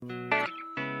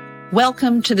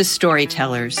Welcome to The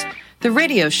Storytellers, the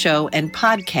radio show and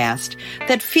podcast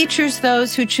that features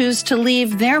those who choose to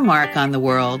leave their mark on the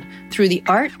world through the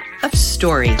art of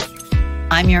story.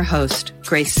 I'm your host,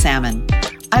 Grace Salmon.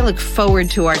 I look forward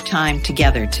to our time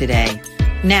together today.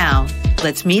 Now,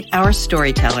 let's meet our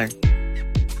storyteller.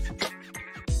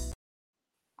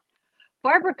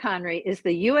 Barbara Conry is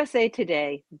the USA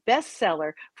Today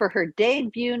bestseller for her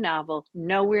debut novel,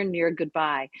 Nowhere Near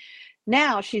Goodbye.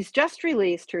 Now she's just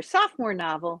released her sophomore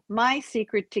novel, My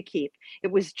Secret to Keep.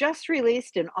 It was just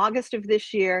released in August of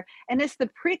this year and is the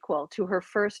prequel to her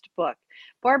first book.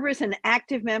 Barbara is an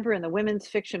active member in the Women's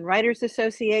Fiction Writers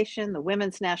Association, the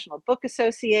Women's National Book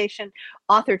Association,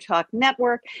 Author Talk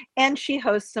Network, and she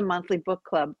hosts a monthly book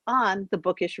club on the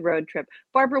Bookish Road Trip.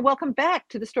 Barbara, welcome back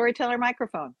to the Storyteller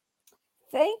microphone.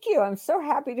 Thank you. I'm so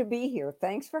happy to be here.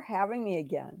 Thanks for having me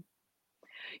again.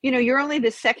 You know, you're only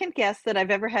the second guest that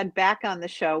I've ever had back on the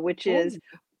show, which is,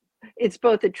 it's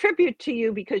both a tribute to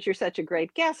you because you're such a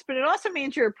great guest, but it also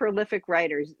means you're a prolific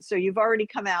writer. So you've already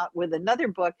come out with another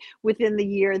book within the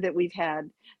year that we've had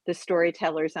the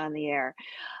Storytellers on the air.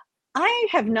 I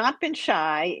have not been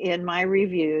shy in my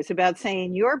reviews about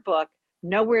saying your book,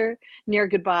 Nowhere Near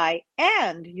Goodbye,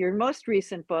 and your most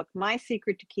recent book, My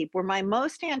Secret to Keep, were my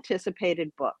most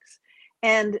anticipated books.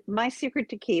 And My Secret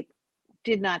to Keep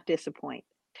did not disappoint.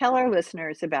 Tell our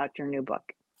listeners about your new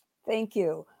book. Thank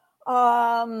you.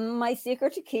 My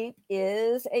Secret to Keep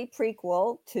is a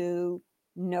prequel to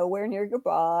Nowhere Near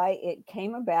Goodbye. It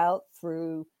came about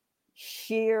through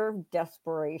sheer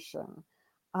desperation.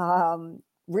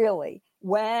 Really,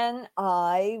 when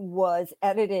I was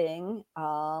editing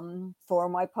for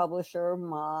my publisher,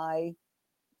 my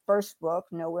first book,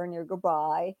 Nowhere Near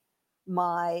Goodbye,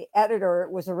 my editor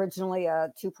was originally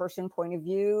a two-person point of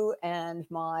view, and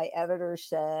my editor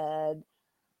said,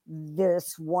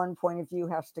 this one point of view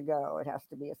has to go. It has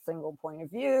to be a single point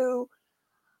of view,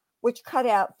 which cut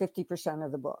out 50%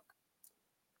 of the book.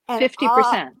 And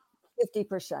 50%?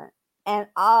 50%. And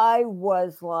I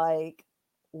was like,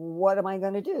 what am I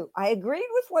going to do? I agreed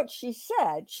with what she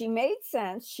said. She made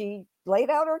sense. She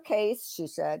laid out her case. She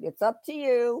said, it's up to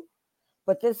you,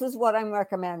 but this is what I'm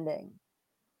recommending.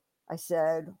 I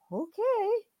said, okay,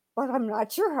 but I'm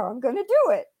not sure how I'm going to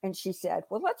do it. And she said,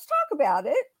 well, let's talk about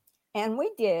it. And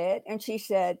we did. And she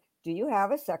said, do you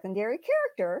have a secondary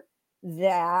character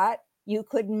that you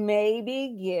could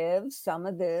maybe give some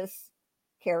of this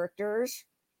character's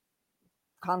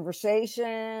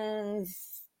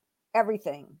conversations,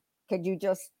 everything? Could you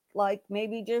just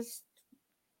maybe just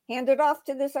hand it off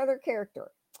to this other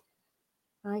character?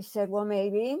 I said, well,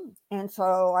 maybe. And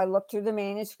so I looked through the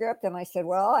manuscript and I said,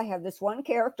 well, I have this one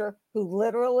character who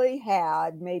literally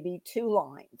had maybe 2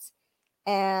 lines.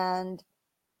 And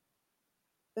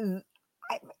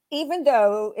even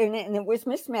though, and it was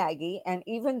Miss Maggie, and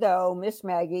even though Miss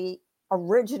Maggie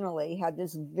originally had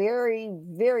this very,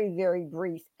 very, very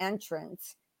brief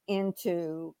entrance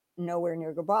into Nowhere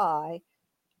Near Goodbye,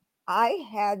 I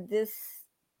had this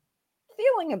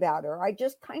feeling about her. I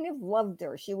just kind of loved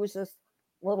her. She was this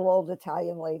little old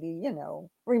Italian lady,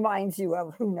 reminds you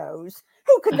of who knows.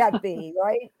 Who could that be,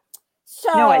 right?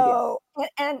 So, no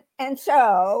idea. And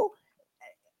so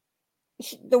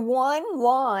the one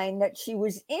line that she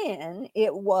was in,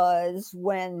 it was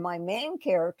when my main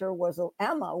character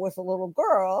Emma was a little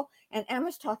girl, and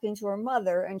Emma's talking to her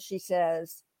mother, and she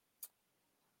says,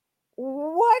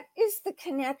 what is the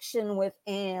connection with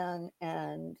Anne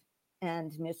and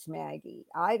Miss Maggie?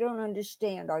 I don't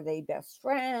understand. Are they best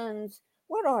friends?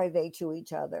 What are they to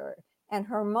each other? And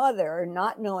her mother,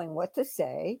 not knowing what to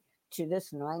say to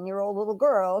this 9-year-old little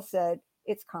girl, said,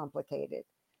 it's complicated.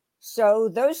 So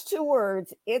those 2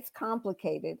 words, it's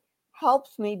complicated,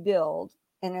 helps me build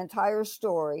an entire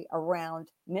story around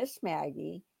Miss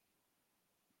Maggie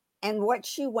and what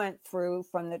she went through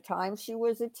from the time she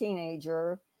was a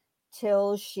teenager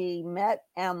till she met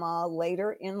Emma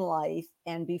later in life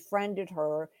and befriended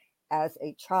her as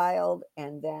a child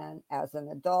and then as an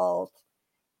adult,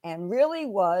 and really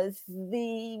was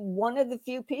one of the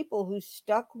few people who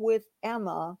stuck with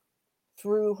Emma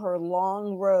through her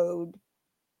long road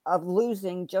of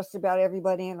losing just about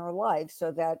everybody in her life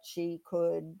so that she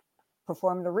could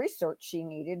perform the research she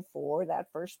needed for that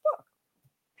first book.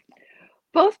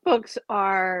 Both books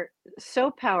are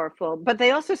so powerful, but they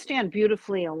also stand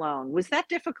beautifully alone. Was that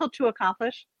difficult to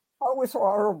accomplish? Oh, it was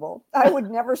horrible. I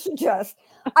would never suggest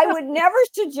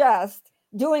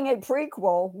doing a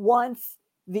prequel once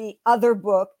the other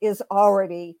book is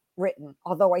already written.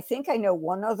 Although I think I know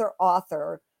one other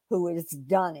author who has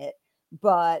done it,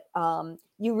 but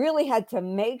you really had to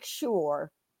make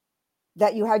sure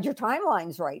that you had your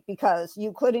timelines right, because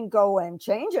you couldn't go and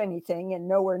change anything and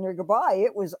Nowhere Near Goodbye,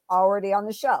 it was already on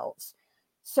the shelves.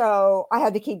 So I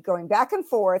had to keep going back and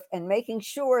forth and making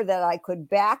sure that I could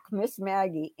back Miss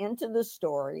Maggie into the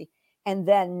story and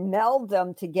then meld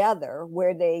them together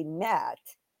where they met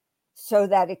so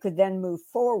that it could then move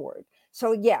forward.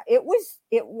 So yeah, it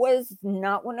was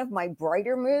not one of my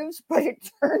brighter moves, but it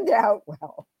turned out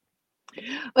well.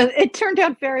 Well, it turned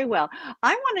out very well.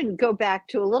 I want to go back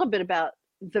to a little bit about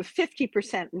the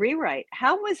 50% rewrite.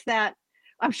 How was that?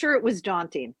 I'm sure it was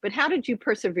daunting, but how did you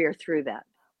persevere through that?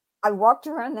 I walked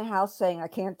around the house saying, I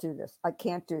can't do this. I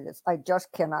can't do this. I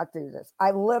just cannot do this.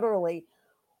 I literally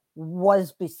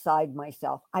was beside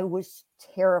myself. I was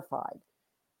terrified.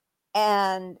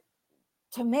 And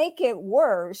to make it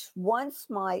worse, once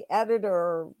my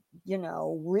editor,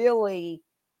 really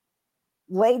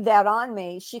laid that on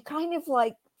me, she kind of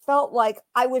like felt like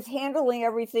I was handling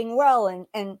everything well,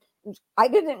 and I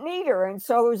didn't need her. And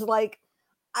so it was like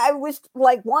I was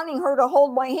like wanting her to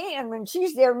hold my hand when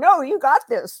she's there. No, you got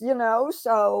this.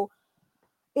 So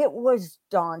it was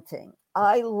daunting.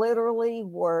 I literally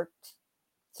worked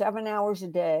 7 hours a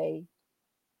day,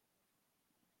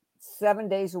 7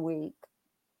 days a week.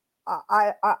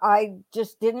 I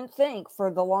just didn't think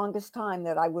for the longest time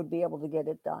that I would be able to get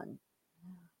it done,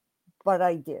 but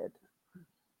I did.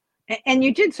 And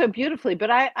you did so beautifully, but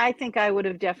I think I would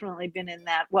have definitely been in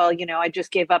that. Well, I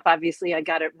just gave up. Obviously, I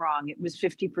got it wrong. It was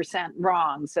 50%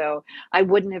 wrong. So I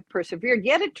wouldn't have persevered.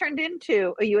 Yet it turned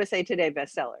into a USA Today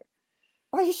bestseller.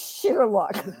 By sheer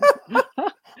luck,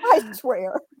 I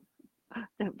swear.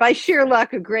 By sheer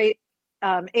luck, a great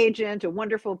agent, a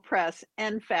wonderful press,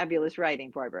 and fabulous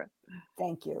writing, Barbara.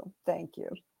 Thank you. Thank you.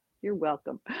 You're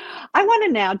welcome. I want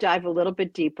to now dive a little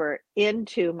bit deeper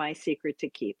into My Secret to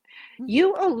Keep.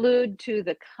 You allude to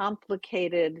the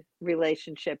complicated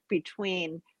relationship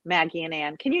between Maggie and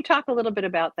Anne. Can you talk a little bit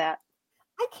about that?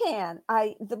 I can.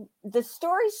 The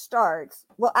story starts.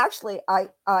 Well, actually,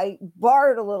 I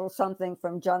borrowed a little something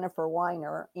from Jennifer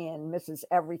Weiner in Mrs.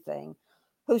 Everything,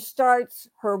 who starts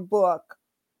her book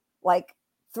like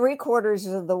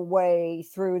 3/4 of the way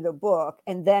through the book,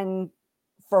 and then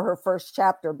for her first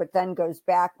chapter, but then goes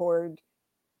backward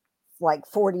like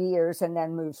 40 years and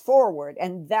then moves forward.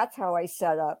 And that's how I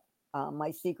set up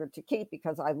My Secret to Keep,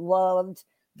 because I loved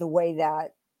the way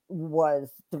that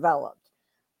was developed.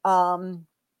 But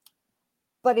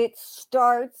it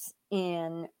starts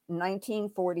in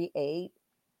 1948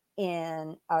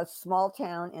 in a small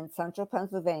town in central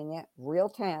Pennsylvania, real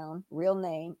town, real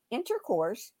name,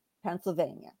 Intercourse,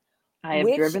 Pennsylvania, I have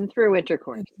which, driven through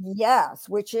Intercourse. yes,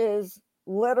 which is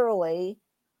literally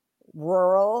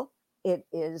rural. It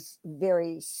is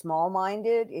very small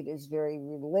minded. It is very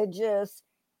religious.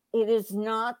 It is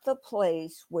not the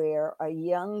place where a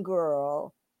young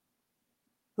girl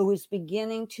who is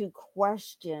beginning to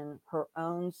question her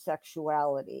own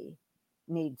sexuality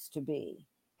needs to be.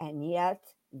 And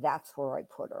yet, that's where I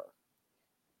put her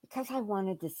because I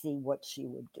wanted to see what she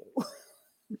would do.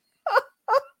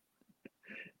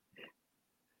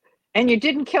 And you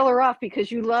didn't kill her off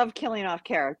because you love killing off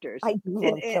characters. I do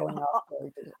love killing off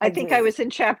characters. I I think do. I was in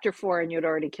chapter 4 and you'd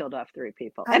already killed off 3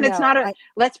 people. I And it's know. not a,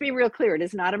 let's be real clear, it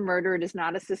is not a murder, it is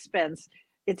not a suspense.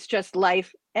 It's just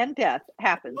life and death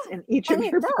happens in each of And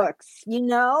it your does. books.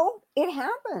 It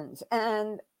happens.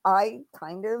 And I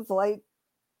kind of like,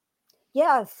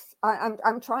 yes,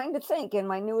 I'm trying to think in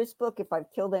my newest book if I've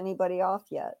killed anybody off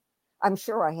yet. I'm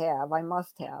sure I have. I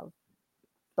must have.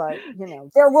 But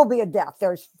there will be a death.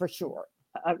 There's for sure.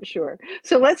 I'm sure.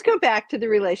 So let's go back to the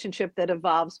relationship that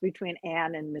evolves between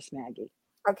Anne and Miss Maggie.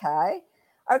 Okay.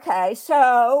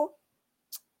 So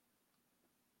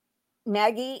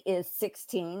Maggie is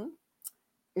 16.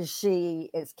 She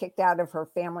is kicked out of her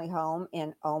family home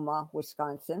in Oma,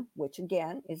 Wisconsin, which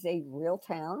again is a real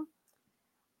town.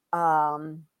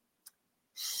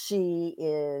 She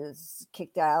is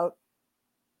kicked out.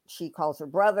 She calls her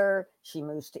brother. She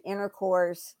moves to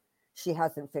Intercourse. She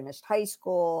hasn't finished high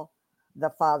school. The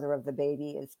father of the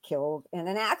baby is killed in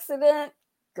an accident.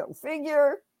 Go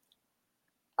figure.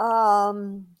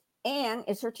 Anne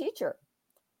is her teacher.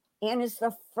 Anne is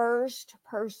the first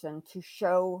person to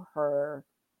show her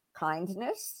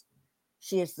kindness.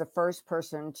 She is the first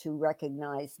person to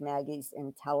recognize Maggie's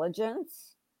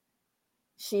intelligence.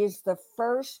 She is the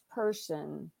first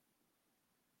person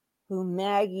who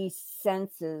Maggie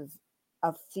senses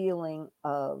a feeling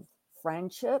of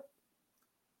friendship.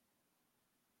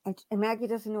 And Maggie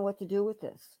doesn't know what to do with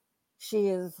this. She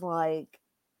is like,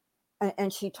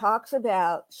 and she talks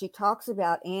about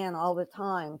Anne all the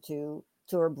time to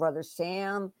her brother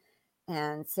Sam.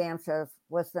 And Sam says,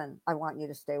 listen, I want you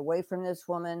to stay away from this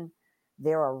woman.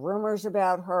 there are rumors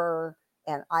about her,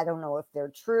 and I don't know if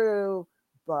they're true,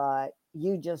 but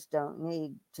you just don't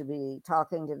need to be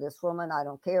talking to this woman. I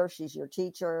don't care. She's your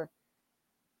teacher.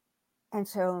 And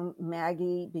so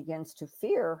Maggie begins to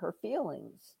fear her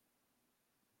feelings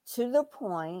to the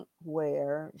point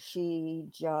where she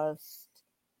just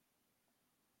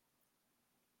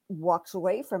walks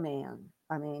away from Anne.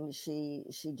 I mean, she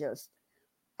just,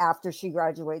 after she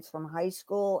graduates from high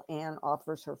school, Anne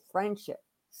offers her friendship,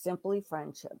 simply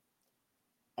friendship.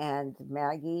 And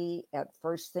Maggie at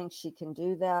first thinks she can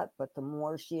do that, but the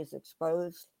more she is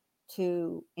exposed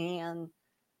to Anne,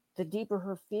 the deeper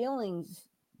her feelings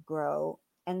grow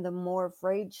and the more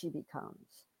afraid she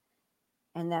becomes.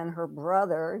 And then her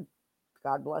brother,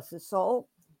 God bless his soul,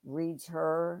 reads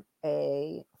her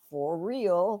a for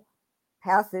real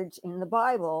passage in the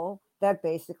Bible that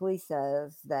basically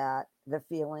says that the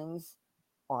feelings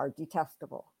are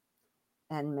detestable.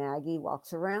 And Maggie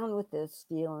walks around with this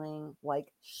feeling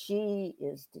like she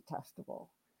is detestable.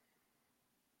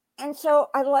 And so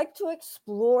I like to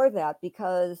explore that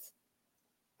because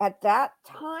at that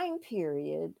time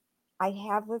period, I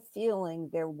have a feeling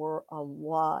there were a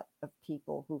lot of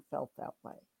people who felt that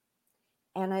way.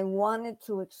 And I wanted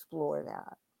to explore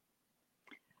that.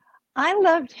 I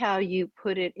loved how you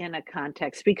put it in a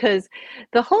context because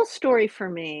the whole story for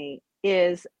me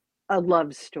is a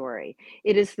love story.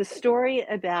 It is the story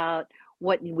about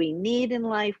what we need in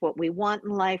life, what we want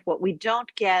in life, what we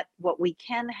don't get, what we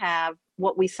can have,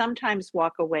 what we sometimes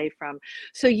walk away from.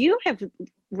 So you have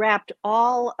wrapped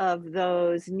all of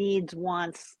those needs,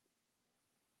 wants,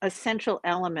 essential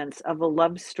elements of a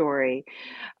love story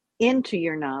into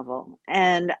your novel.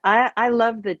 And I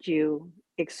love that you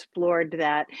explored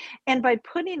that. And by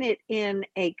putting it in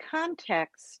a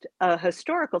context, a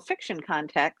historical fiction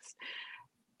context,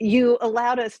 you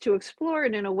allowed us to explore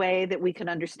it in a way that we can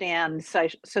understand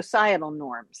societal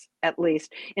norms, at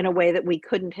least in a way that we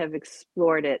couldn't have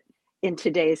explored it in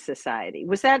today's society.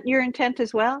 Was that your intent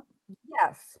as well?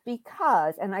 Yes,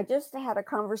 because, and I just had a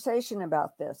conversation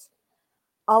about this,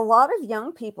 a lot of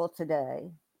young people today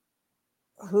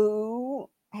who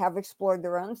have explored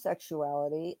their own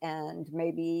sexuality and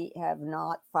maybe have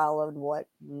not followed what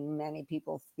many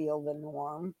people feel the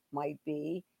norm might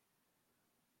be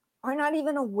are not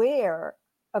even aware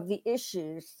of the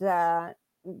issues that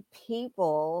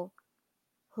people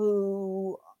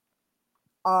who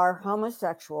are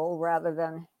homosexual rather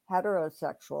than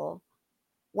heterosexual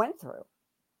went through.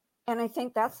 And I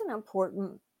think that's an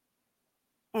important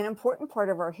part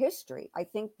of our history. I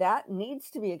think that needs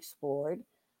to be explored.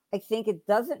 I think it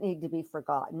doesn't need to be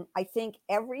forgotten. I think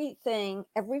everything,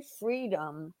 every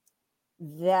freedom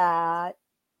that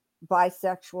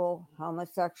bisexual,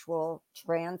 homosexual,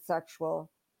 transsexual,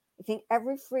 I think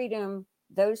every freedom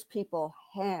those people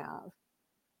have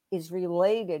is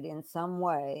related in some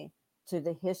way to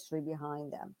the history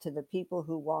behind them, to the people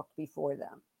who walked before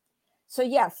them. So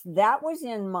yes, that was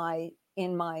in my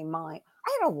mind.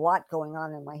 I had a lot going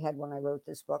on in my head when I wrote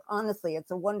this book. Honestly,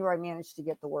 it's a wonder I managed to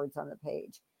get the words on the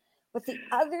page. But the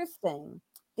other thing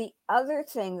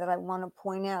that I want to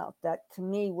point out that to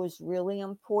me was really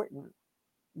important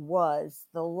was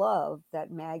the love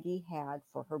that Maggie had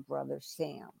for her brother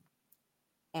Sam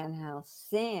and how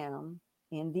Sam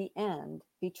in the end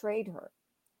betrayed her.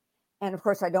 And of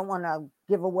course, I don't want to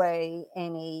give away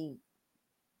any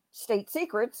state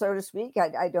secret, so to speak.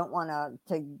 I don't want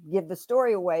to give the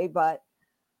story away, but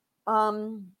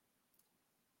um,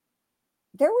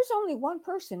 there was only one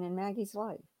person in Maggie's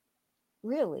life,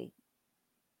 really,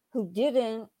 who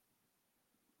didn't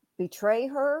betray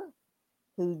her,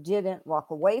 who didn't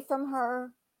walk away from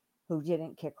her, who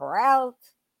didn't kick her out,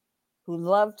 who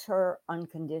loved her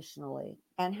unconditionally.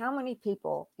 And how many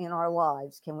people in our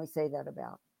lives can we say that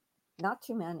about? Not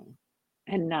too many,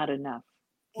 And not enough.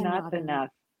 and Not not enough. enough.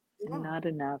 Yeah. Not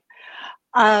enough.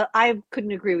 I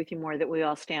couldn't agree with you more that we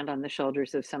all stand on the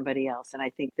shoulders of somebody else. And I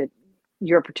think that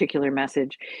your particular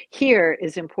message here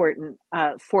is important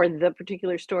for the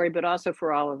particular story, but also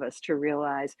for all of us to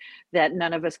realize that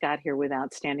none of us got here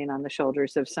without standing on the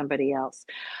shoulders of somebody else.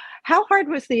 How hard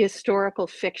was the historical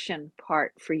fiction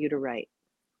part for you to write?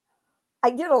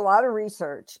 I did a lot of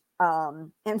research.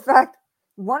 In fact,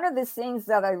 one of the scenes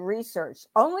that I researched,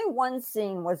 only one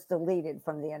scene was deleted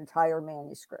from the entire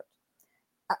manuscript,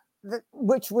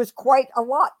 which was quite a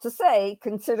lot to say,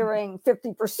 considering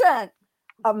 50%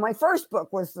 of my first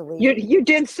book was deleted. You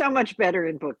did so much better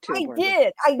in book two,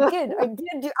 Barbara.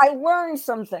 I learned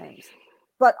some things,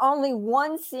 but only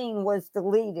one scene was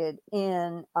deleted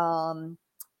in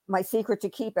My Secret to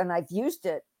Keep, and I've used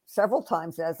it several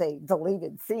times as a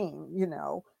deleted scene,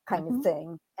 kind of Mhm.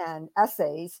 thing, and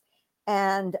essays.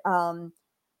 And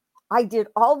I did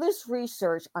all this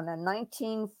research on a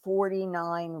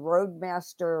 1949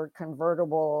 Roadmaster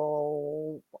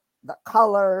convertible, the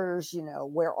colors,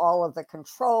 where all of the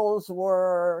controls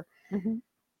were. Mm-hmm.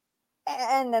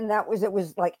 And then it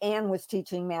was like Anne was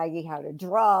teaching Maggie how to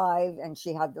drive, and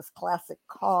she had this classic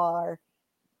car.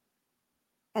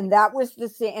 And that was the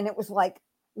thing. And it was like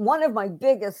one of my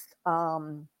biggest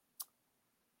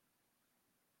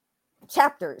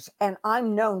chapters. And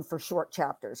I'm known for short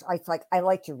chapters. I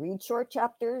like to read short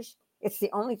chapters. It's the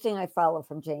only thing I follow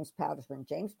from James Patterson.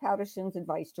 James Patterson's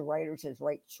advice to writers is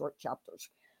write short chapters.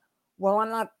 Well, I'm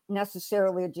not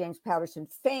necessarily a James Patterson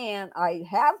fan. I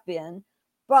have been,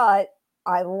 but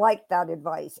I like that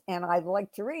advice. And I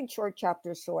like to read short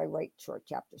chapters, so I write short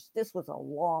chapters. This was a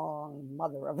long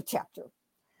mother of a chapter.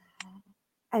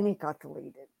 And it got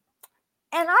deleted.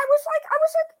 And I was like,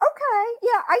 okay,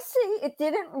 yeah, I see. It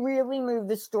didn't really move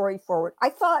the story forward. I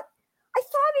thought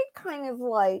it kind of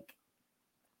like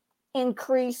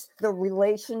increased the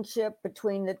relationship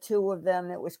between the two of them.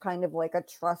 It was kind of like a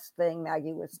trust thing.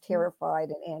 Maggie was terrified,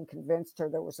 and Anne convinced her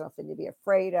there was nothing to be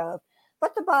afraid of.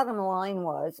 But the bottom line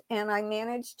was, and I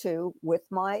managed to, with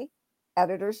my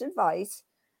editor's advice,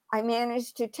 I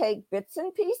managed to take bits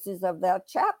and pieces of that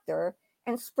chapter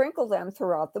and sprinkle them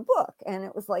throughout the book. And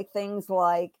it was like things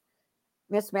like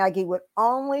Miss Maggie would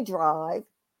only drive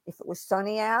if it was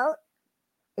sunny out,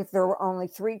 if there were only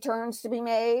 3 turns to be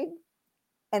made,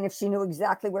 and if she knew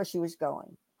exactly where she was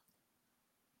going.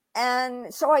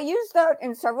 And so I used that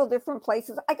in several different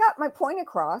places. I got my point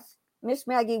across. Miss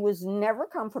Maggie was never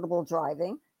comfortable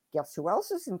driving. Guess who else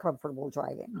isn't comfortable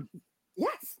driving?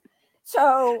 Yes.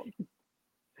 So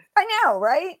I know,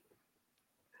 right?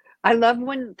 I love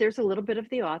when there's a little bit of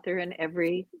the author in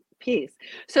every piece.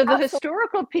 So the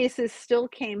historical pieces still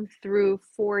came through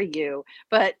for you,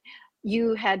 but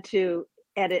you had to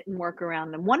edit and work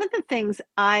around them. One of the things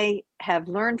I have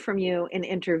learned from you in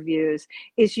interviews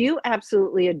is you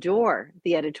absolutely adore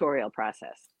the editorial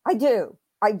process. I do.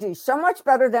 I do so much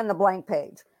better than the blank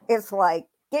page. It's like,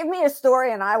 give me a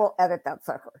story and I will edit that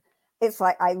sucker. It's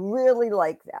like, I really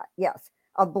like that. Yes.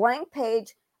 A blank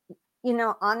page,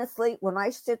 honestly, when I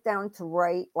sit down to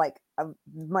write like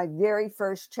my very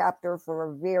first chapter for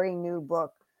a very new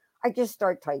book, I just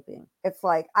start typing. It's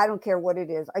like, I don't care what it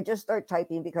is. I just start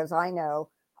typing because I know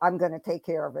I'm going to take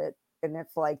care of it. And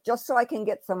it's like, just so I can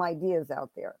get some ideas out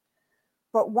there.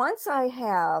 But once I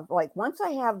have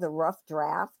the rough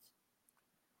draft,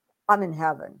 I'm in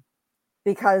heaven,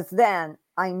 because then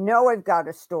I know I've got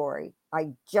a story. I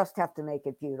just have to make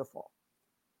it beautiful.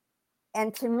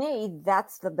 And to me,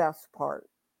 that's the best part.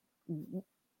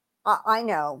 I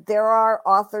know there are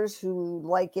authors who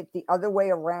like it the other way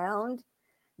around.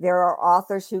 There are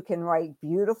authors who can write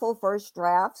beautiful first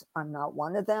drafts. I'm not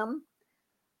one of them.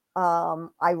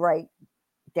 I write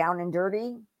down and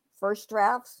dirty first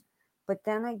drafts, but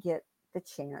then I get the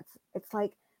chance. It's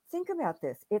like, think about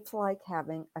this. It's like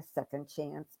having a second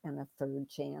chance and a third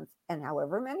chance, and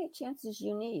however many chances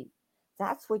you need.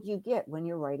 That's what you get when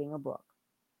you're writing a book.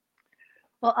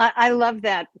 Well, I love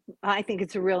that. I think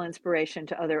it's a real inspiration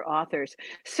to other authors.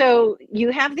 So you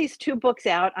have these 2 books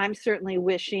out. I'm certainly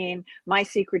wishing My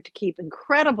Secret to Keep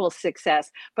incredible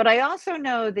success. But I also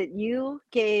know that you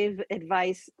gave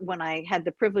advice when I had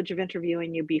the privilege of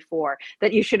interviewing you before,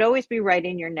 that you should always be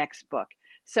writing your next book.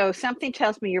 So something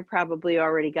tells me you're probably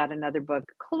already got another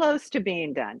book close to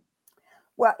being done.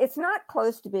 Well, it's not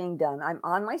close to being done. I'm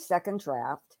on my second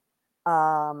draft.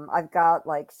 I've got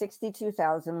like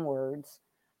 62,000 words,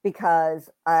 because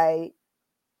I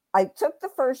took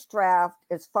the first draft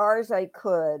as far as I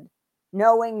could,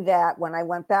 knowing that when I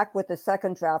went back with the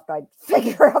second draft, I'd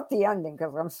figure out the ending,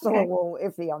 because I'm still a little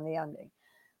iffy on the ending.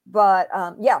 But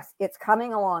yes, it's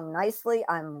coming along nicely.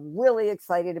 I'm really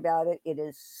excited about it. It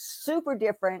is super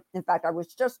different. In fact, I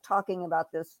was just talking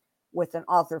about this with an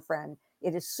author friend.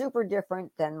 It is super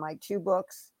different than my 2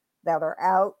 books that are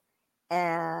out,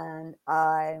 and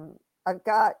I've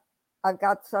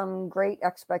got some great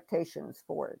expectations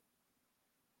for it.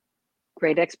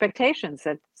 Great Expectations.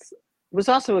 That was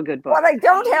also a good book. What I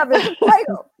don't have is a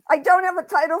title. I don't have a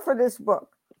title for this book.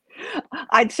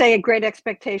 I'd say Great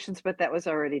Expectations, but that was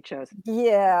already chosen.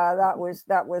 Yeah,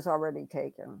 that was already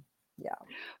taken. Yeah.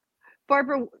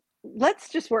 Barbara,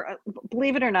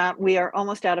 believe it or not, we are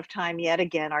almost out of time yet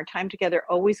again. Our time together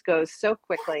always goes so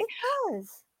quickly. Yeah, it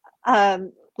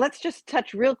does. Let's just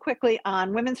touch real quickly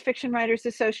on Women's Fiction Writers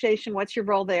Association. What's your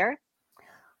role there?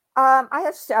 I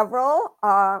have several.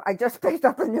 I just picked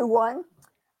up a new one.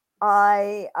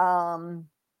 I am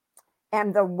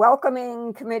the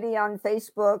welcoming committee on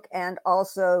Facebook, and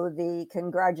also the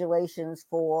congratulations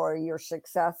for your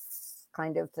success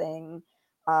kind of thing.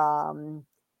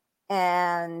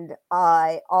 And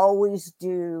I always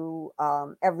do,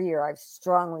 every year, I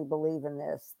strongly believe in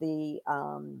this, the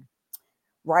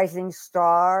Rising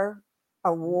Star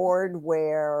Award,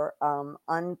 where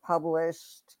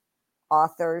unpublished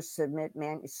authors submit,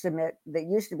 that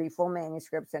used to be full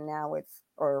manuscripts, and now it's,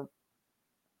 or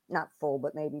not full,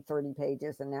 but maybe 30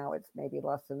 pages, and now it's maybe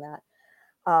less than that.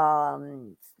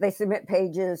 They submit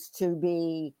pages to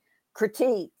be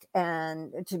critiqued,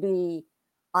 and to be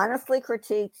honestly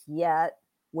critiqued, yet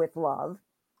with love.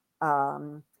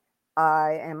 I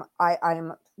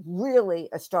am really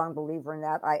a strong believer in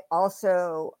that. I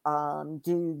also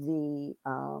do the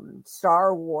Star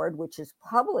Award, which is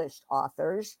published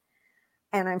authors.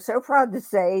 And I'm so proud to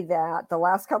say that the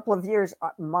last couple of years,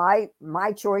 my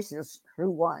choice is who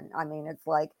won. I mean, it's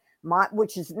like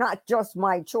which is not just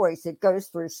my choice. It goes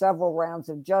through several rounds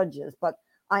of judges, but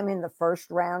I'm in the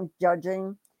first round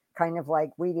judging, kind of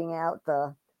like weeding out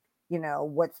the,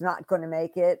 what's not going to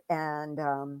make it. And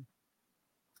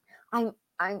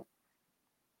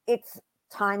it's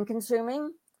time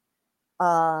consuming.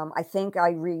 I think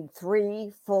I read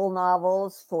 3 full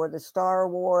novels for the Star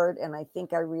Award, and I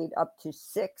think I read up to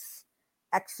 6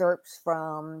 excerpts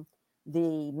from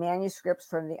the manuscripts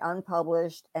from the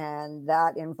unpublished, and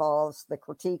that involves the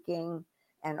critiquing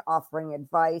and offering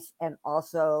advice, and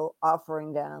also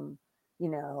offering them,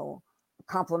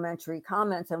 complimentary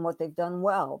comments on what they've done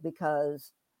well,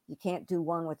 because you can't do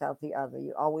one without the other.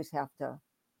 You always have to,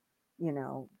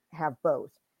 have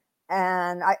both.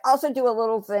 And I also do a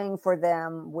little thing for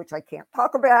them, which I can't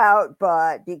talk about,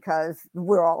 but because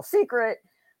we're all secret,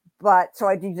 but so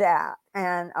I do that.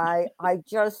 And I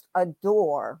just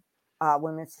adore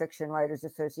Women's Fiction Writers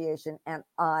Association. And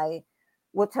I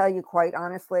will tell you quite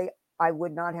honestly, I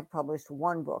would not have published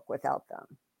one book without them.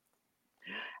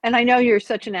 And I know you're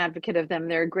such an advocate of them.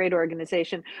 They're a great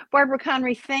organization. Barbara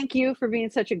Conry, thank you for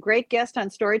being such a great guest on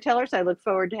Storytellers. I look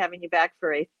forward to having you back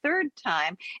for a 3rd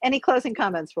time. Any closing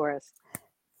comments for us?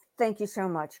 Thank you so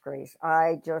much, Grace.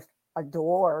 I just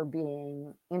adore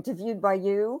being interviewed by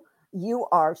you. You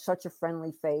are such a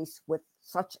friendly face with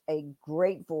such a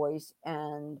great voice,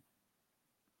 and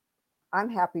I'm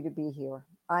happy to be here.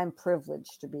 I'm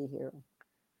privileged to be here.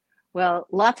 Well,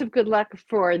 lots of good luck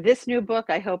for this new book.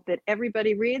 I hope that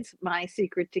everybody reads My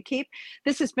Secret to Keep.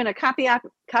 This has been a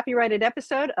copyrighted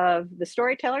episode of The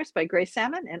Storytellers by Grace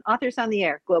Salmon and Authors on the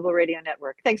Air, Global Radio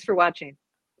Network. Thanks for watching.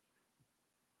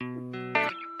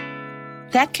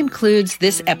 That concludes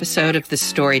this episode of The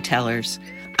Storytellers.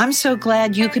 I'm so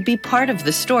glad you could be part of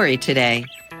the story today.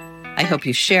 I hope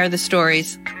you share the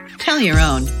stories, tell your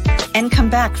own, and come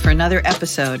back for another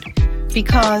episode,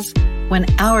 because when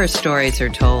our stories are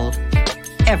told,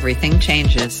 everything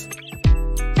changes.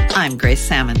 I'm Grace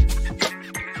Salmon.